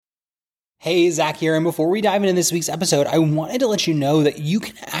Hey, Zach here, and before we dive into this week's episode, I wanted to let you know that you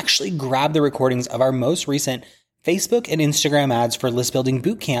can actually grab the recordings of our most recent Facebook and Instagram ads for List Building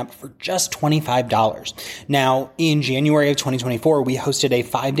Bootcamp for just $25. Now, in January of 2024, we hosted a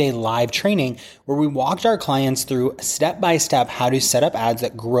 5-day live training where we walked our clients through step-by-step how to set up ads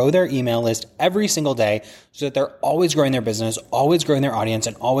that grow their email list every single day so that they're always growing their business, always growing their audience,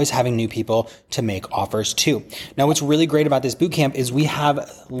 and always having new people to make offers to. Now, what's really great about this bootcamp is we have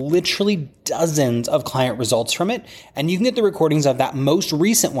literally dozens of client results from it, and you can get the recordings of that most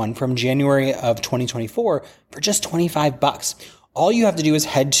recent one from January of 2024 for just $25. All you have to do is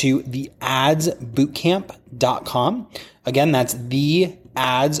head to theadsbootcamp.com. Again, that's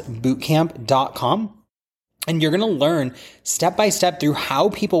theadsbootcamp.com. And you're going to learn step by step through how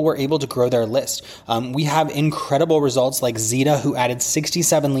people were able to grow their list. We have incredible results like Zeta, who added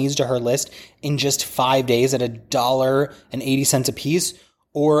 67 leads to her list in just 5 days at $1.80 a piece.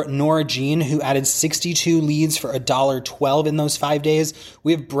 Or Nora Jean, who added 62 leads for $1.12 in those 5 days.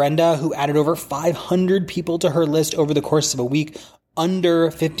 We have Brenda, who added over 500 people to her list over the course of a week,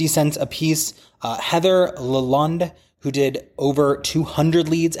 under 50 cents a piece. Heather Lalonde, who did over 200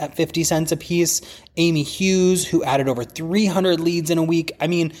 leads at 50 cents a piece. Amy Hughes, who added over 300 leads in a week. I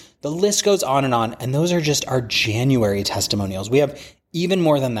mean, the list goes on. And those are just our January testimonials. We have even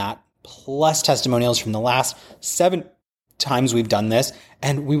more than that, plus testimonials from the last 7 times we've done this,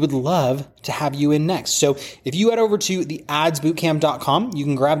 and we would love to have you in next. So if you head over to theadsbootcamp.com, you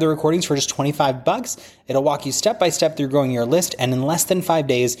can grab the recordings for just $25. It'll walk you step by step through growing your list, and in less than 5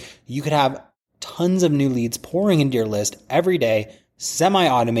 days, you could have tons of new leads pouring into your list every day,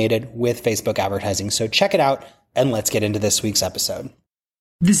 semi-automated with Facebook advertising. So check it out, and let's get into this week's episode.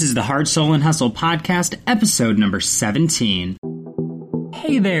 This is the Heart, Soul, and Hustle podcast, episode number 17.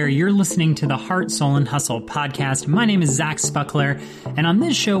 Hey there, you're listening to the Heart, Soul, and Hustle podcast. My name is Zach Spuckler, and on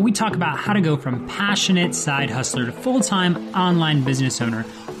this show, we talk about how to go from passionate side hustler to full-time online business owner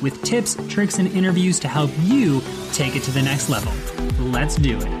with tips, tricks, and interviews to help you take it to the next level. Let's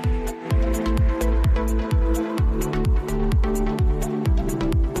do it.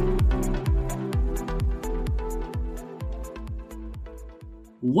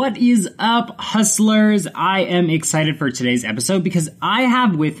 What is up, hustlers? I am excited for today's episode because I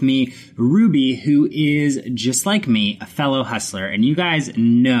have with me Ruby, who is just like me, a fellow hustler. And you guys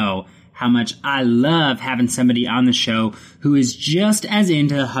know how much I love having somebody on the show who is just as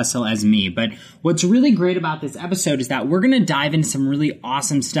into hustle as me. But what's really great about this episode is that we're going to dive into some really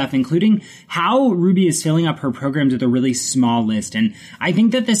awesome stuff, including how Ruby is filling up her programs with a really small list. And I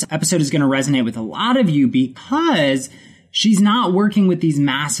think that this episode is going to resonate with a lot of you because she's not working with these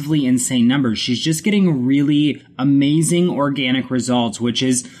massively insane numbers. She's just getting really amazing organic results, which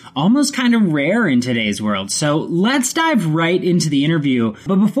is almost kind of rare in today's world. So let's dive right into the interview.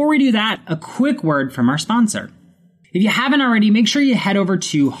 But before we do that, a quick word from our sponsor. If you haven't already, make sure you head over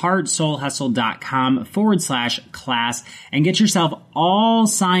to heartsoulhustle.com/class and get yourself all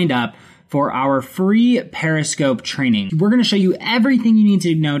signed up for our free Periscope training. We're going to show you everything you need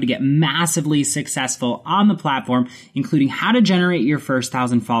to know to get massively successful on the platform, including how to generate your first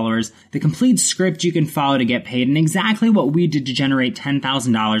 1,000 followers, the complete script you can follow to get paid, and exactly what we did to generate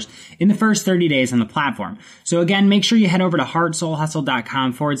 $10,000 in the first 30 days on the platform. So again, make sure you head over to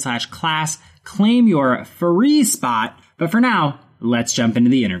heartsoulhustle.com/class, claim your free spot. But for now, let's jump into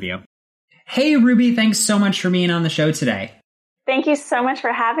the interview. Hey, Ruby, thanks so much for being on the show today. Thank you so much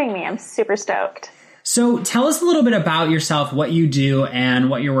for having me. I'm super stoked. So tell us a little bit about yourself, what you do,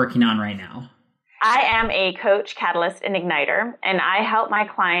 and what you're working on right now. I am a coach, catalyst, and igniter, and I help my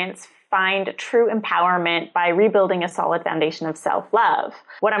clients find true empowerment by rebuilding a solid foundation of self-love.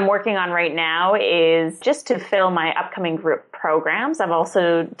 What I'm working on right now is just to fill my upcoming group programs. I'm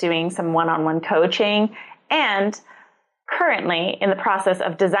also doing some one-on-one coaching and currently in the process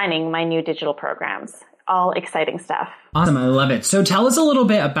of designing my new digital programs. All exciting stuff. Awesome. I love it. So tell us a little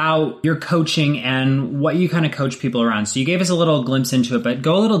bit about your coaching and what you kind of coach people around. So you gave us a little glimpse into it, but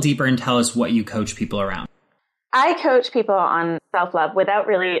go a little deeper and tell us what you coach people around. I coach people on self-love without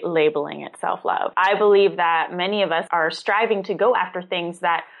really labeling it self-love. I believe that many of us are striving to go after things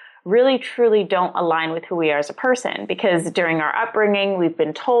that really truly don't align with who we are as a person, because during our upbringing, we've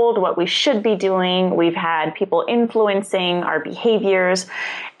been told what we should be doing. We've had people influencing our behaviors,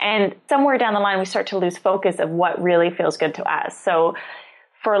 and somewhere down the line, we start to lose focus of what really feels good to us. So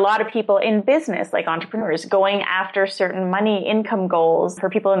for a lot of people in business, like entrepreneurs, going after certain money income goals,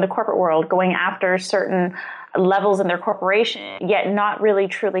 for people in the corporate world, going after certain levels in their corporation, yet not really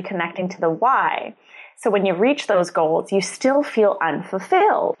truly connecting to the why. So when you reach those goals, you still feel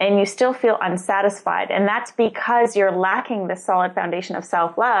unfulfilled and you still feel unsatisfied. And that's because you're lacking the solid foundation of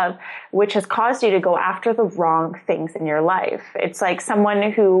self-love, which has caused you to go after the wrong things in your life. It's like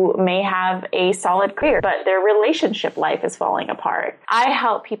someone who may have a solid career, but their relationship life is falling apart. I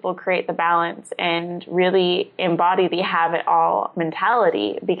help people create the balance and really embody the have it all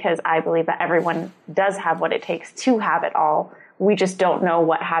mentality, because I believe that everyone does have what it takes to have it all. We just don't know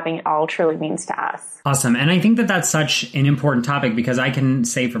what having it all truly means to us. Awesome. And I think that that's such an important topic, because I can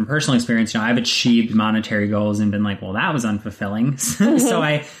say from personal experience, I've achieved monetary goals and been like, well, that was unfulfilling. So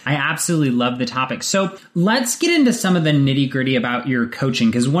I absolutely love the topic. So let's get into some of the nitty gritty about your coaching,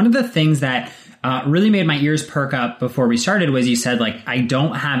 because one of the things that really made my ears perk up before we started was you said, like, I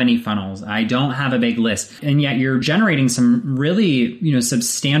don't have any funnels. I don't have a big list. And yet you're generating some really,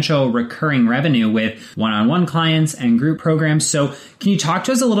 substantial recurring revenue with one-on-one clients and group programs. So can you talk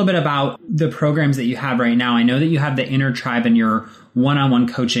to us a little bit about the programs that you have right now? I know that you have the Inner Tribe and your one-on-one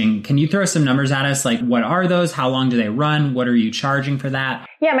coaching. Can you throw some numbers at us? Like, what are those? How long do they run? What are you charging for that?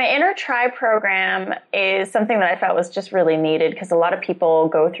 Yeah, my Inner Tribe program is something that I felt was just really needed, because a lot of people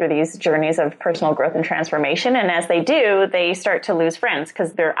go through these journeys of personal growth and transformation. And as they do, they start to lose friends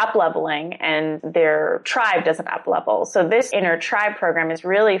because they're up-leveling and their tribe doesn't up-level. So this Inner Tribe program is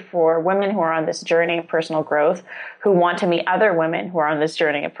really for women who are on this journey of personal growth, who want to meet other women who are on this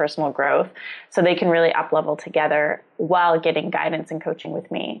journey of personal growth, so they can really up-level together while getting guidance and coaching with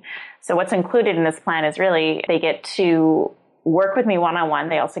me. So what's included in this plan is really they get to work with me one-on-one.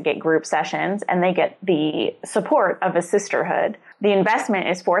 They also get group sessions, and they get the support of a sisterhood. The investment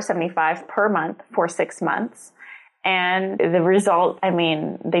is $475 per month for 6 months. And the result,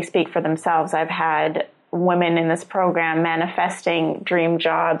 they speak for themselves. I've had women in this program manifesting dream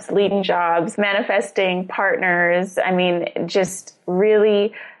jobs, leading jobs, manifesting partners. Just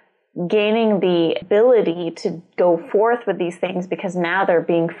really gaining the ability to go forth with these things, because now they're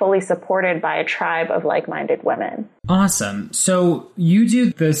being fully supported by a tribe of like-minded women. Awesome. So you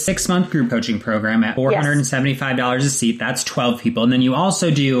do the 6-month group coaching program at $475 a seat. That's 12 people. And then you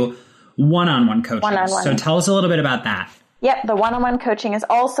also do one-on-one coaching. One-on-one. So tell us a little bit about that. Yep. The one-on-one coaching is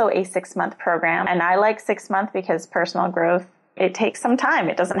also a 6-month program. And I like 6 months because personal growth, it takes some time.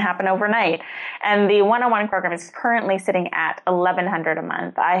 It doesn't happen overnight. And the one-on-one program is currently sitting at $1,100 a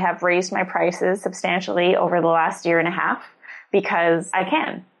month. I have raised my prices substantially over the last year and a half because I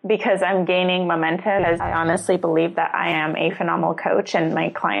can, because I'm gaining momentum, as I honestly believe that I am a phenomenal coach and my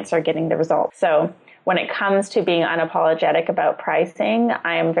clients are getting the results. So when it comes to being unapologetic about pricing,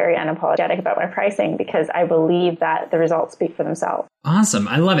 I am very unapologetic about my pricing, because I believe that the results speak for themselves. Awesome.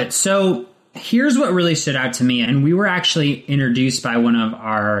 I love it. So here's what really stood out to me. And we were actually introduced by one of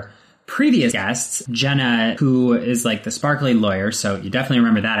our previous guests, Jenna, who is like the sparkly lawyer. So you definitely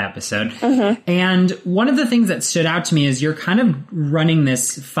remember that episode. Mm-hmm. And one of the things that stood out to me is you're kind of running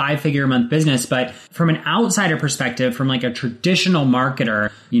this 5-figure a month business, but from an outsider perspective, from like a traditional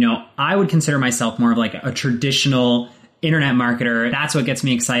marketer, I would consider myself more of like a traditional internet marketer. That's what gets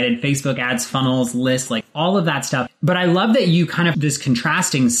me excited. Facebook ads, funnels, lists, like all of that stuff. But I love that you kind of this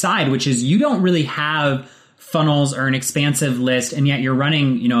contrasting side, which is you don't really have funnels or an expansive list, and yet you're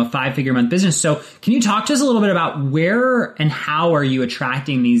running, a 5-figure month business. So can you talk to us a little bit about where and how are you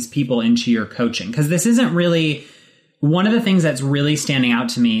attracting these people into your coaching? Because this isn't really one of the things that's really standing out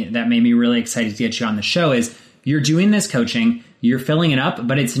to me that made me really excited to get you on the show is you're doing this coaching, you're filling it up,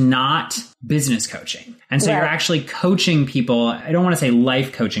 but it's not business coaching. And so You're actually coaching people. I don't want to say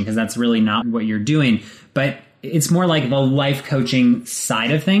life coaching, because that's really not what you're doing, but it's more like the life coaching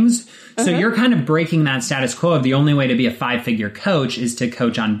side of things. So you're kind of breaking that status quo of the only way to be a 5-figure coach is to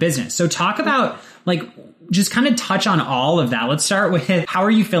coach on business. So talk about just kind of touch on all of that. Let's start with how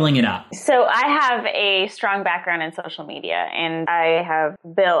are you filling it up? So I have a strong background in social media, and I have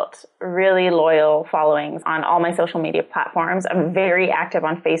built really loyal followings on all my social media platforms. I'm very active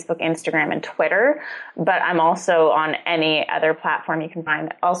on Facebook, Instagram, and Twitter, but I'm also on any other platform you can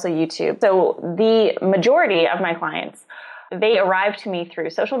find, also YouTube. So the majority of my clients, they arrive to me through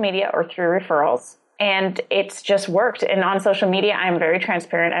social media or through referrals. And it's just worked. And on social media, I'm very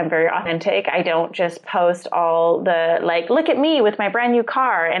transparent. I'm very authentic. I don't just post all the, look at me with my brand new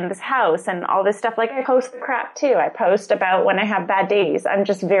car and this house and all this stuff. I post crap too. I post about when I have bad days. I'm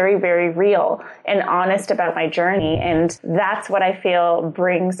just very, very real and honest about my journey. And that's what I feel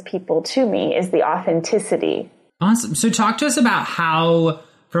brings people to me, is the authenticity. Awesome. So talk to us about how,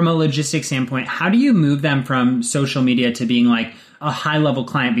 from a logistics standpoint, how do you move them from social media to being like a high level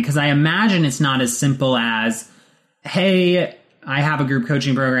client? Because I imagine it's not as simple as, hey, I have a group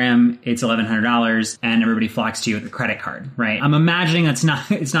coaching program, it's $1,100 and everybody flocks to you with a credit card, right? I'm imagining it's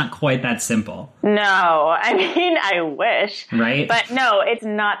not quite that simple. No, I mean, I wish. Right? But no, it's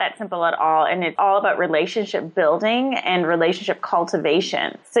not that simple at all. And it's all about relationship building and relationship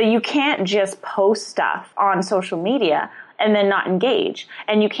cultivation. So you can't just post stuff on social media and then not engage.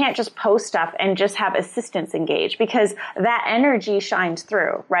 And you can't just post stuff and just have assistants engage, because that energy shines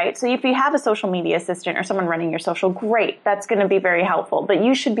through, right? So if you have a social media assistant or someone running your social, great, that's going to be very helpful. But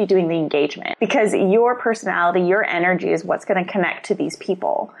you should be doing the engagement, because your personality, your energy is what's going to connect to these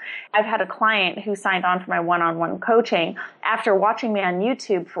people. I've had a client who signed on for my one-on-one coaching after watching me on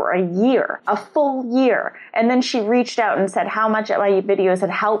YouTube for a full year. And then she reached out and said how much my videos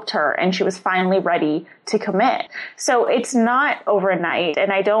had helped her, and she was finally ready to commit. So it's not overnight,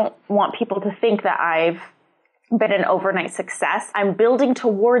 and I don't want people to think that I've been an overnight success. I'm building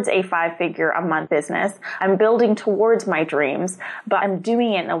towards a 5-figure-a-month business. I'm building towards my dreams, but I'm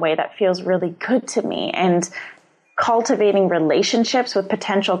doing it in a way that feels really good to me. And cultivating relationships with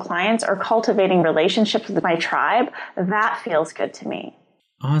potential clients or cultivating relationships with my tribe, that feels good to me.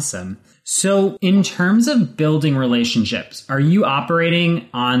 Awesome. So in terms of building relationships, are you operating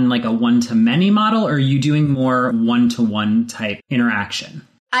on like a one-to-many model, or are you doing more one-to-one type interaction?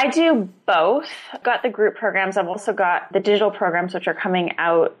 I do both. I've got the group programs. I've also got the digital programs, which are coming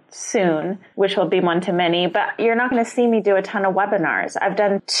out soon, which will be one-to-many, but you're not going to see me do a ton of webinars. I've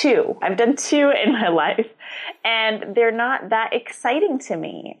done two in my life, and they're not that exciting to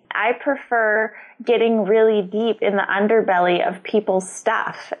me. I prefer getting really deep in the underbelly of people's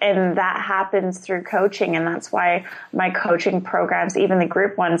stuff, and that happens through coaching. And that's why my coaching programs, even the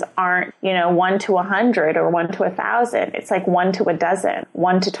group ones, aren't, 1 to 100 or 1 to 1,000. It's like 1 to a dozen,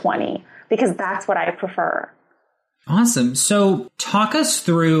 1 to 20, because that's what I prefer. Awesome. So talk us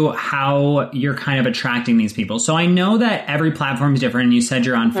through how you're kind of attracting these people. So I know that every platform is different, and you said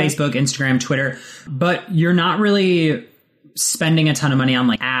you're on Facebook, Instagram, Twitter, but you're not really spending a ton of money on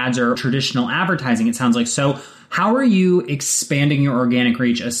like ads or traditional advertising, it sounds like. So how are you expanding your organic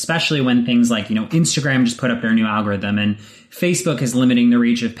reach, especially when things like, Instagram just put up their new algorithm, and Facebook is limiting the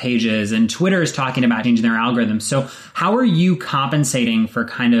reach of pages, and Twitter is talking about changing their algorithm. So how are you compensating for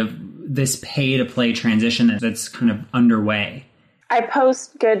kind of this pay to play transition that's kind of underway? I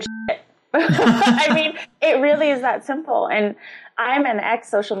post good shit. I mean, it really is that simple. And I'm an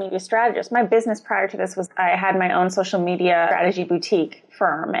ex-social media strategist. My business prior to this was I had my own social media strategy boutique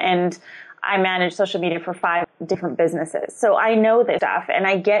firm, and I managed social media for 5 different businesses. So I know this stuff, and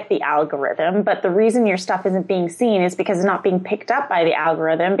I get the algorithm, but the reason your stuff isn't being seen is because it's not being picked up by the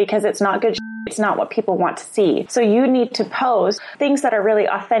algorithm, because it's not good. It's not what people want to see. So you need to post things that are really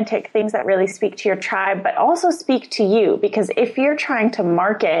authentic, things that really speak to your tribe, but also speak to you. Because if you're trying to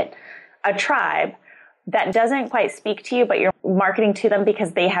market a tribe that doesn't quite speak to you, but you're marketing to them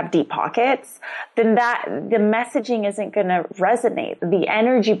because they have deep pockets, then the messaging isn't going to resonate. The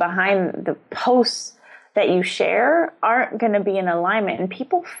energy behind the posts that you share aren't going to be in alignment. And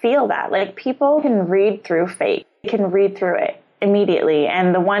people feel that. Like, people can read through fake. They can read through it immediately.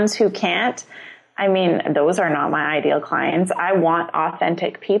 And the ones who can't, I mean, those are not my ideal clients. I want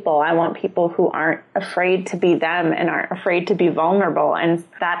authentic people. I want people who aren't afraid to be them and aren't afraid to be vulnerable. And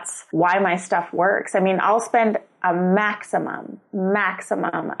that's why my stuff works. I mean, I'll spend a maximum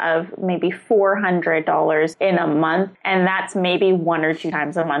of maybe $400 in a month. And that's maybe 1 or 2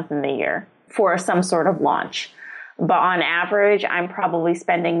 times a month in the year for some sort of launch. But on average, I'm probably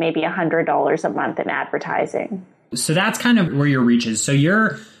spending maybe $100 a month in advertising. So that's kind of where your reach is. So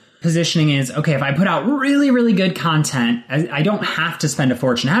your positioning is, okay, if I put out really, really good content, I don't have to spend a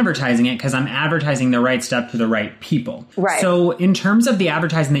fortune advertising it, because I'm advertising the right stuff to the right people. Right. So in terms of the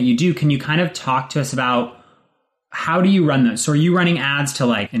advertising that you do, can you kind of talk to us about how do you run those? So are you running ads to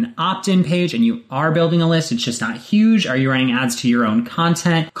like an opt-in page and you are building a list, it's just not huge? Are you running ads to your own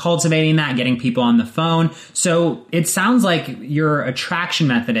content, cultivating that, getting people on the phone? So it sounds like your attraction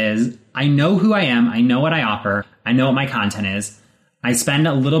method is, I know who I am, I know what I offer, I know what my content is. I spend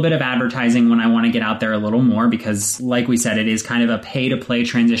a little bit of advertising when I want to get out there a little more, because like we said, it is kind of a pay to play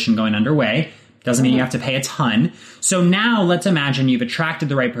transition going underway. Doesn't mean you have to pay a ton. So now let's imagine you've attracted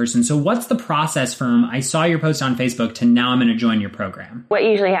the right person. So what's the process from I saw your post on Facebook to now I'm going to join your program? What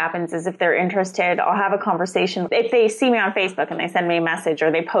usually happens is if they're interested, I'll have a conversation. If they see me on Facebook and they send me a message,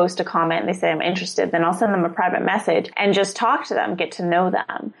 or they post a comment and they say I'm interested, then I'll send them a private message and just talk to them, get to know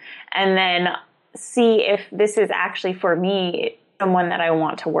them, and then see if this is actually for me, someone that I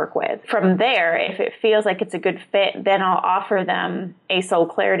want to work with. From there, if it feels like it's a good fit, then I'll offer them a soul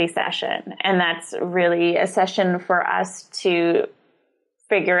clarity session. And that's really a session for us to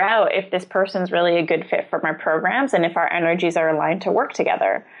figure out if this person's really a good fit for my programs and if our energies are aligned to work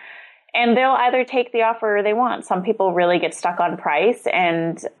together. And they'll either take the offer they want. Some people really get stuck on price,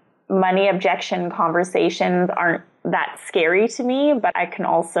 and money objection conversations aren't that scary to me, but I can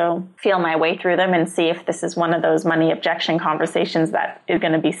also feel my way through them and see if this is one of those money objection conversations that is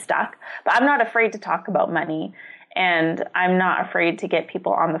going to be stuck. But I'm not afraid to talk about money, and I'm not afraid to get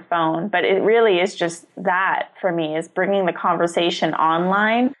people on the phone. But it really is just that for me, is bringing the conversation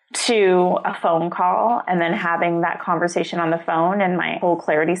online to a phone call and then having that conversation on the phone. And my whole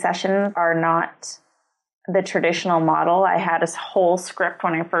clarity sessions are not the traditional model. I had a whole script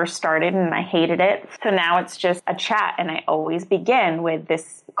when I first started and I hated it. So now it's just a chat, and I always begin with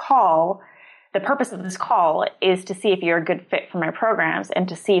this call. The purpose of this call is to see if you're a good fit for my programs and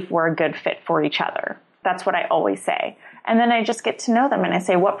to see if we're a good fit for each other. That's what I always say. And then I just get to know them and I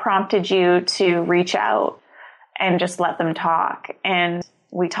say, what prompted you to reach out? And just let them talk. And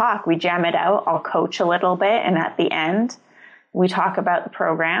we talk, we jam it out. I'll coach a little bit. And at the end, we talk about the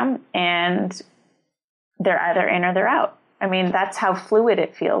program, and they're either in or they're out. I mean, that's how fluid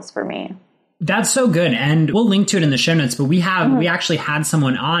it feels for me. That's so good. And we'll link to it in the show notes, but we actually had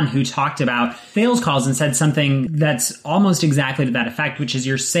someone on who talked about sales calls and said something that's almost exactly to that effect, which is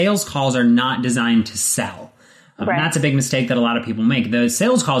your sales calls are not designed to sell. Right. That's a big mistake that a lot of people make. The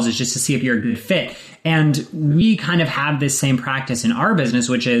sales calls is just to see if you're a good fit. And we kind of have this same practice in our business,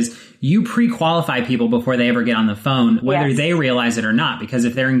 which is you pre-qualify people before they ever get on the phone, whether they realize it or not. Because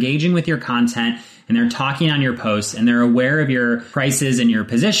if they're engaging with your content and they're talking on your posts and they're aware of your prices and your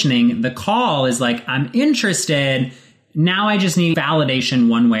positioning, the call is like, I'm interested. Now I just need validation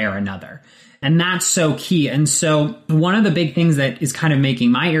one way or another. And that's so key. And so one of the big things that is kind of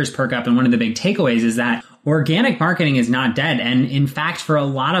making my ears perk up, and one of the big takeaways, is that organic marketing is not dead. And in fact, for a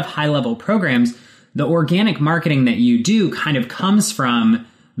lot of high-level programs, the organic marketing that you do kind of comes from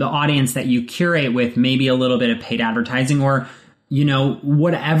the audience that you curate with maybe a little bit of paid advertising, or, you know,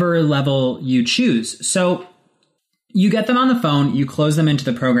 whatever level you choose. So you get them on the phone, you close them into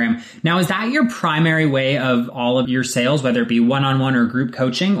the program. Now, is that your primary way of all of your sales, whether it be one-on-one or group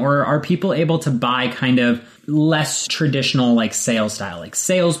coaching, or are people able to buy kind of less traditional like sales style, like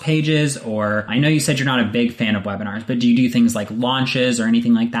sales pages? Or I know you said you're not a big fan of webinars, but do you do things like launches or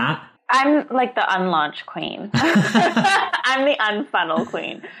anything like that? I'm like the unlaunch queen. I'm the unfunnel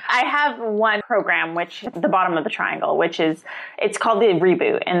queen. I have one program, which is the bottom of the triangle, it's called the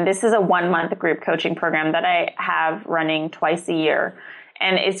Reboot. And this is a 1-month group coaching program that I have running twice a year.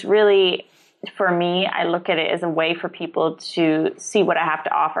 And it's really, for me, I look at it as a way for people to see what I have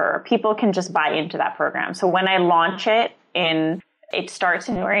to offer. People can just buy into that program. So when I launch it starts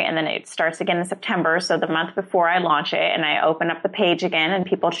in January and then it starts again in September. So the month before I launch it, and I open up the page again, and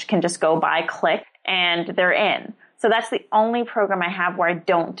people can just go by, click, and they're in. So that's the only program I have where I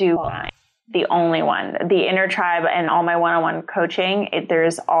don't do the only one. The Inner Tribe and all my one-on-one coaching,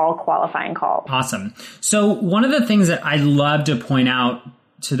 there's all qualifying calls. Awesome. So one of the things that I love to point out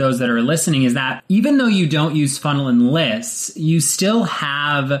to those that are listening is that even though you don't use funnel and lists, you still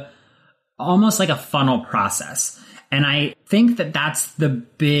have almost like a funnel process. And I think that that's the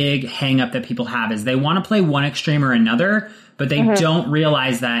big hang up that people have, is they want to play one extreme or another, but they don't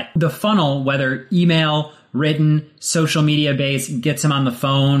realize that the funnel, whether email, written, social media based, gets them on the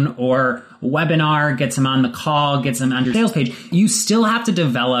phone, or webinar, gets them on the call, gets them on your sales page, you still have to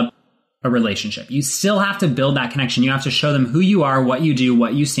develop a relationship. You still have to build that connection. You have to show them who you are, what you do,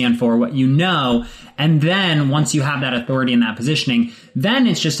 what you stand for, what you know. And then once you have that authority and that positioning, then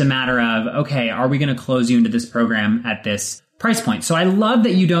it's just a matter of, okay, are we going to close you into this program at this price point? So I love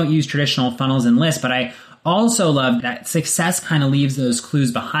that you don't use traditional funnels and lists, but I also love that success kind of leaves those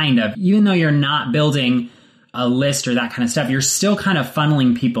clues behind of, even though you're not building a list or that kind of stuff, you're still kind of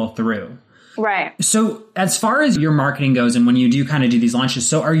funneling people through. Right. So as far as your marketing goes, and when you do kind of do these launches,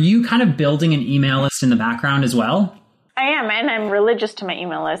 so are you kind of building an email list in the background as well? I am, and I'm religious to my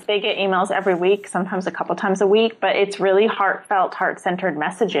email list. They get emails every week, sometimes a couple times a week, but it's really heartfelt, heart-centered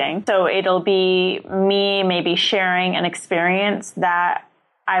messaging. So it'll be me maybe sharing an experience that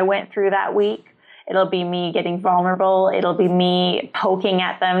I went through that week. It'll be me getting vulnerable. It'll be me poking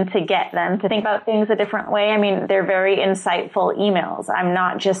at them to get them to think about things a different way. I mean, they're very insightful emails. I'm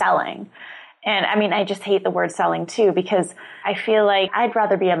not just selling. And I mean, I just hate the word selling too, because I feel like I'd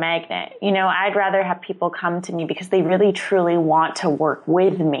rather be a magnet. You know, I'd rather have people come to me because they really truly want to work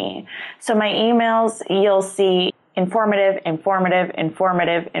with me. So my emails, you'll see informative, informative,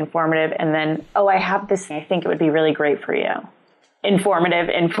 informative, informative, and then, oh, I have this, I think it would be really great for you. Informative,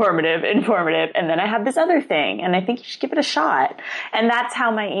 informative, informative. And then I have this other thing, and I think you should give it a shot. And that's how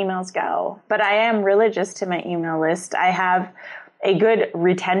my emails go. But I am religious to my email list. I have a good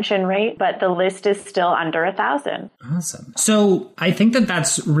retention rate, but the list is still under 1,000. Awesome. So I think that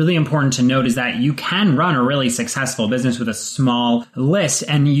that's really important to note, is that you can run a really successful business with a small list.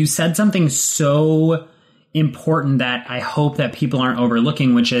 And you said something so important that I hope that people aren't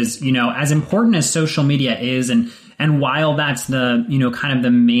overlooking, which is, as important as social media is, and while that's the, kind of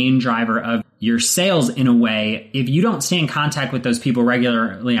the main driver of your sales in a way, if you don't stay in contact with those people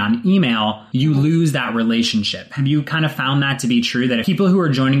regularly on email, you lose that relationship. Have you kind of found that to be true, that people who are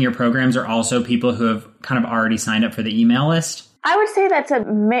joining your programs are also people who have kind of already signed up for the email list? I would say that's a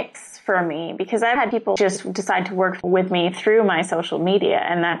mix for me, because I've had people just decide to work with me through my social media,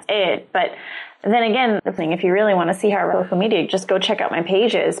 and that's it. But then again, the thing, if you really want to see how I run social media, just go check out my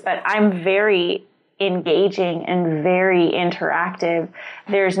pages. But I'm very engaging and very interactive.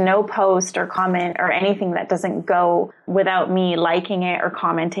 There's no post or comment or anything that doesn't go without me liking it or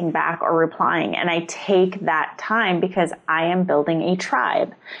commenting back or replying. And I take that time because I am building a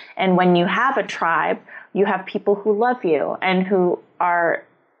tribe. And when you have a tribe, you have people who love you and who are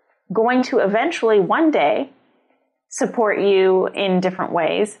going to eventually one day support you in different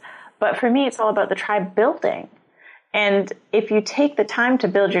ways. But for me, it's all about the tribe building. And if you take the time to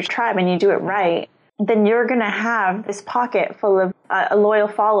build your tribe and you do it right, then you're going to have this pocket full of a loyal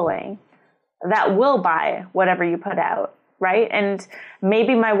following that will buy whatever you put out, right? And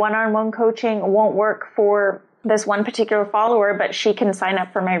maybe my one-on-one coaching won't work for this one particular follower, but she can sign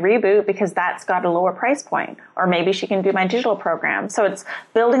up for my reboot because that's got a lower price point. Or maybe she can do my digital program. So it's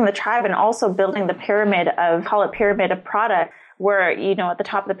building the tribe and also building the pyramid of, call it pyramid of product, where, at the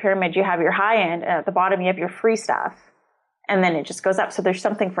top of the pyramid, you have your high end, and at the bottom, you have your free stuff. And then it just goes up. So there's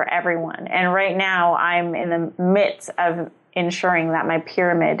something for everyone. And right now I'm in the midst of ensuring that my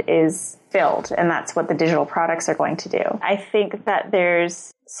pyramid is filled. And that's what the digital products are going to do. I think that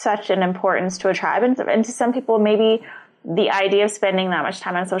there's such an importance to a tribe. And to some people, maybe the idea of spending that much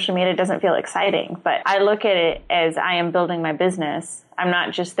time on social media doesn't feel exciting. But I look at it as I am building my business. I'm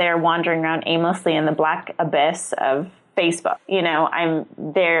not just there wandering around aimlessly in the black abyss of Facebook. I'm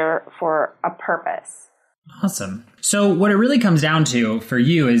there for a purpose. Awesome. So what it really comes down to for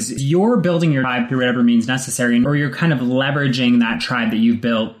you is you're building your tribe through whatever means necessary, or you're kind of leveraging that tribe that you've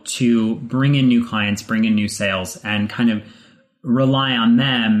built to bring in new clients, bring in new sales, and kind of rely on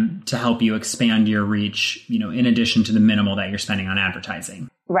them to help you expand your reach, in addition to the minimal that you're spending on advertising.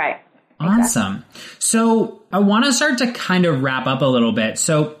 Right. Awesome. So I want to start to kind of wrap up a little bit.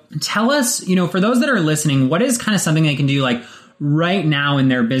 So tell us, for those that are listening, what is kind of something they can do right now in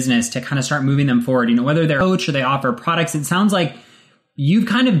their business to kind of start moving them forward, whether they're a coach or they offer products. It sounds like you've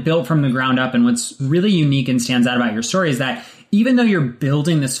kind of built from the ground up. And what's really unique and stands out about your story is that even though you're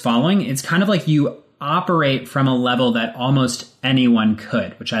building this following, it's kind of like you operate from a level that almost anyone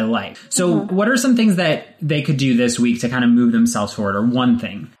could, which I like. So what are some things that they could do this week to kind of move themselves forward, or one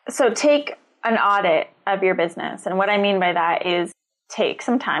thing? So take an audit of your business. And what I mean by that is take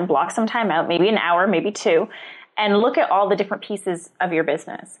some time, block some time out, maybe an hour, maybe two, and look at all the different pieces of your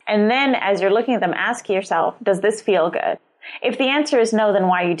business. And then as you're looking at them, ask yourself, does this feel good? If the answer is no, then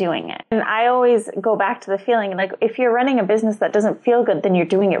why are you doing it? And I always go back to the feeling, if you're running a business that doesn't feel good, then you're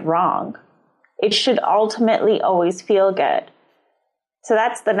doing it wrong. It should ultimately always feel good. So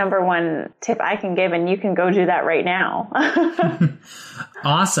that's the number one tip I can give, and you can go do that right now.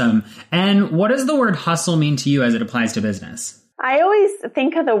 Awesome. And what does the word hustle mean to you as it applies to business? I always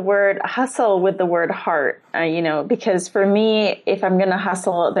think of the word hustle with the word heart, because for me, if I'm going to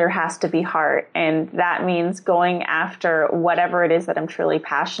hustle, there has to be heart. And that means going after whatever it is that I'm truly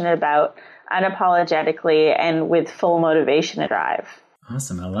passionate about, unapologetically, and with full motivation and drive.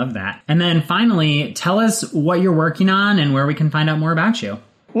 Awesome. I love that. And then finally, tell us what you're working on and where we can find out more about you.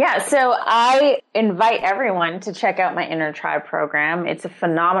 Yeah, so I invite everyone to check out my Inner Tribe program. It's a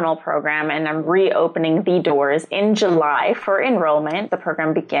phenomenal program, and I'm reopening the doors in July for enrollment. The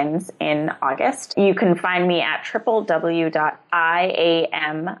program begins in August. You can find me at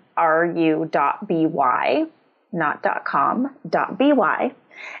www.iamru.by, not .com, .by.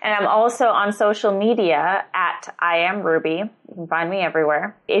 And I'm also on social media at IamRuby. You can find me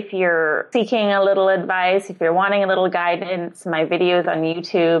everywhere. If you're seeking a little advice, if you're wanting a little guidance, my videos on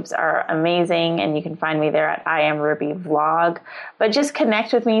YouTube are amazing, and you can find me there at IamRuby Vlog. But just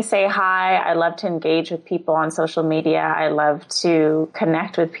connect with me, say hi. I love to engage with people on social media. I love to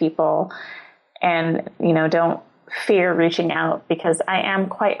connect with people, and, don't fear reaching out, because I am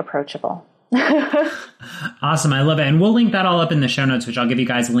quite approachable. Awesome. I love it. And we'll link that all up in the show notes, which I'll give you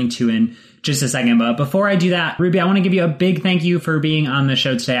guys a link to in just a second. But before I do that, Ruby, I want to give you a big thank you for being on the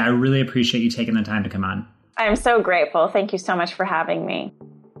show today. I really appreciate you taking the time to come on. I'm so grateful. Thank you so much for having me.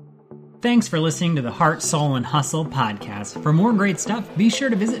 Thanks for listening to the Heart, Soul, and Hustle podcast. For more great stuff, be sure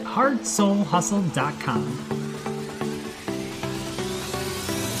to visit heartsoulhustle.com.